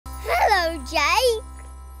Jake.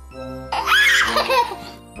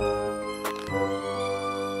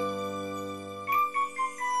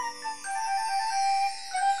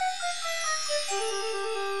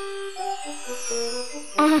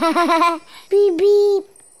 Beep, beep.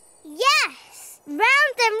 Yes,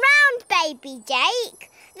 round and round, baby Jake.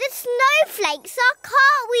 The snowflakes are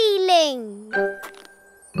cartwheeling.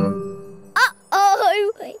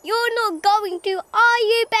 Uh-oh, you're not going to, are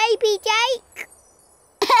you, baby Jake?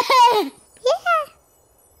 Yeah.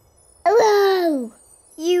 Whoa.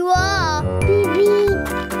 You are. Beep, beep.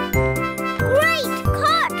 Great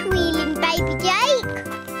cartwheeling, baby Jake.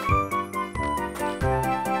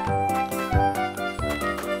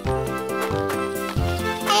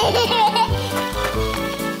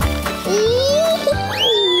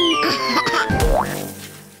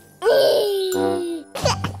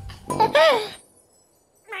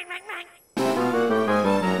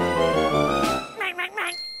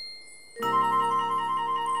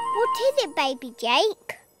 What is it, baby Jake?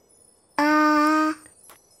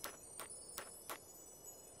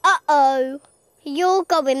 Uh-oh. You're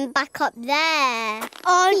going back up there,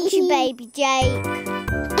 aren't you, baby Jake?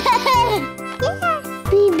 Yeah.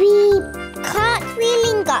 Beep, beep.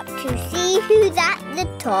 Cartwheeling up to see who's at the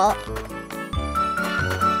top.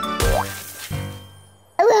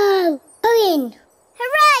 Whoa. Quin.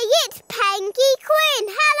 Hooray, it's Pengy Quin.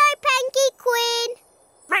 Hello, Pengy Quin.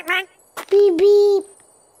 Beep, beep.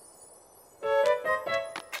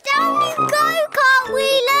 Down you go,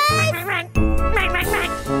 cartwheelers.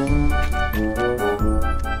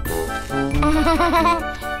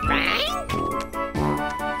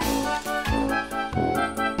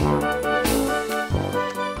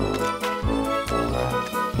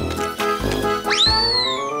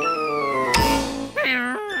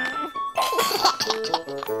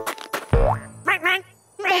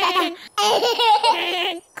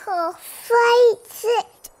 Fights it.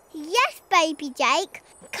 Yes, baby Jake.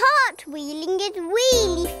 Cartwheeling is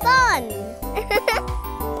really fun.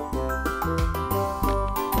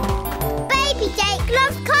 Baby Jake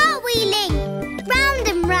loves cartwheeling. Round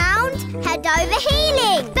and round, head over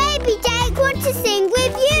heeling. Baby Jake wants to sing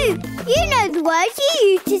with you. You know the words, you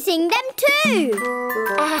used to sing them too.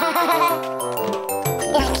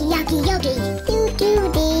 Yaki Yaki Yogi. Do do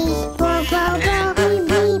dee. Bo bo bo. Beep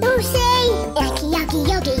beep. Who say? Yaki Yaki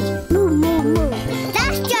Yogi. Moo moo moo.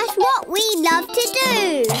 That's just what we love to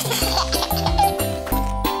do.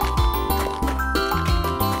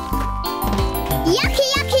 Yaki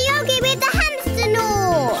Yaki Yogi with the hamster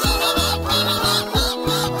gnaw.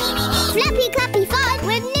 Flappy clappy fun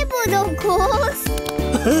with nibbles, of course.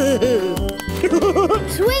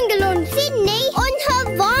 Swingle on Sydney on her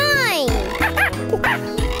vine.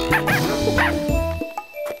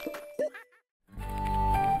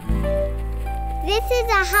 This is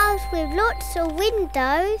a house with lots of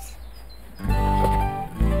windows.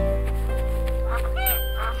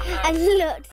 And lots